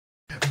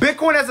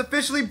Bitcoin has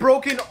officially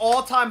broken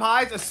all-time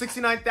highs of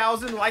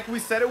 69,000 like we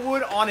said it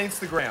would on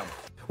Instagram.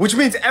 Which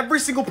means every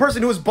single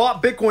person who has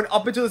bought Bitcoin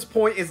up until this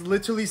point is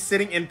literally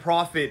sitting in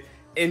profit.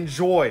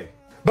 Enjoy.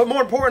 But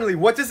more importantly,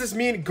 what does this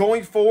mean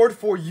going forward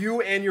for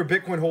you and your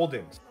Bitcoin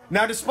holdings?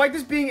 Now, despite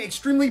this being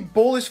extremely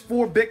bullish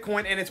for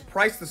Bitcoin and its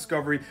price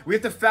discovery, we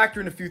have to factor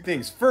in a few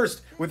things.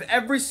 First, with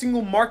every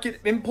single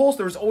market impulse,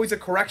 there is always a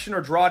correction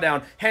or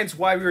drawdown, hence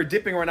why we are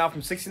dipping right now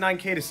from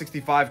 69K to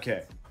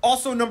 65K.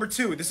 Also, number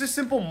two, this is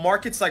simple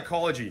market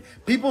psychology.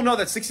 People know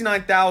that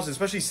 69,000,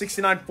 especially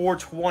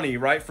 69,420,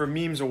 right, for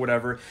memes or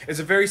whatever, is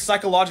a very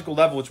psychological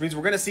level, which means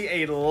we're going to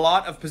see a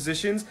lot of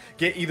positions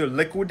get either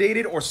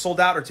liquidated or sold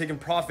out or taken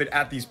profit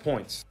at these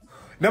points.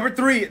 Number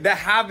three, the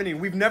halvening.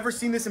 We've never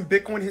seen this in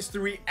Bitcoin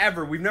history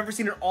ever. We've never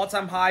seen an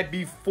all-time high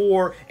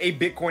before a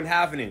Bitcoin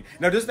halvening.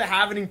 Now, does the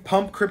halvening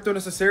pump crypto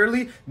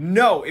necessarily?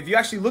 No. If you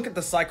actually look at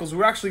the cycles,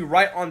 we're actually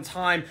right on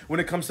time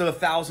when it comes to the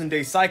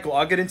 1,000-day cycle.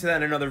 I'll get into that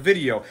in another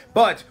video.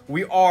 But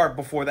we are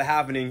before the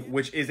halvening,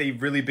 which is a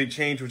really big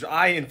change, which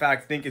I, in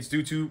fact, think it's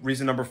due to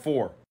reason number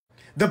 4.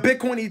 The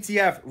Bitcoin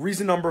ETF,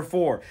 reason number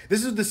 4.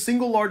 This is the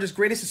single largest,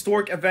 greatest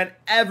historic event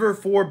ever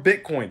for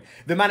Bitcoin.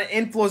 The amount of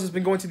inflows that's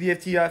been going to the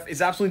ETF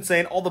is absolutely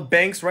insane. All the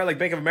banks, right, like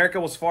Bank of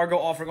America, Wells Fargo,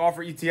 offer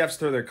ETFs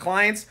to their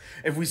clients.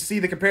 If we see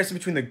the comparison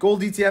between the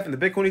gold ETF and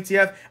the Bitcoin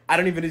ETF, I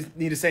don't even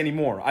need to say any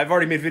more. I've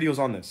already made videos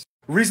on this.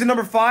 Reason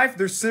number 5,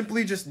 there's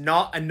simply just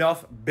not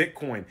enough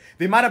Bitcoin.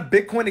 The amount of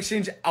Bitcoin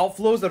exchange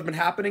outflows that have been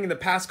happening in the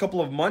past couple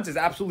of months is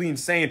absolutely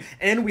insane.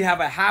 And we have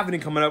a halvening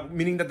coming up,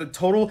 meaning that the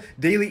total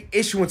daily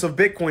issuance of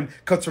Bitcoin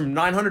cuts from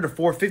 900 to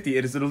 450.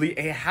 It is literally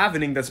a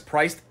halvening that's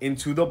priced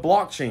into the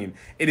blockchain.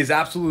 It is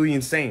absolutely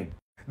insane.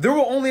 There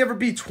will only ever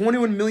be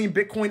 21 million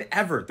Bitcoin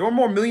ever. There are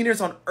more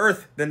millionaires on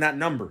earth than that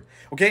number,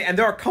 okay? And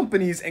there are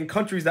companies and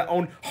countries that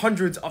own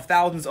hundreds of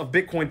thousands of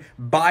Bitcoin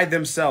by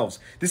themselves.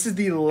 This is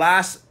the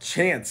last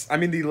chance. I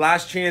mean, the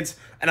last chance,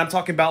 and I'm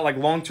talking about like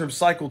long-term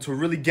cycle to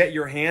really get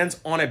your hands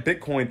on a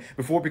Bitcoin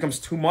before it becomes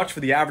too much for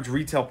the average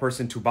retail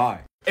person to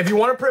buy. If you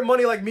want to print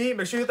money like me,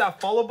 make sure you hit that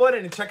follow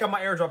button and check out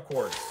my airdrop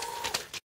course.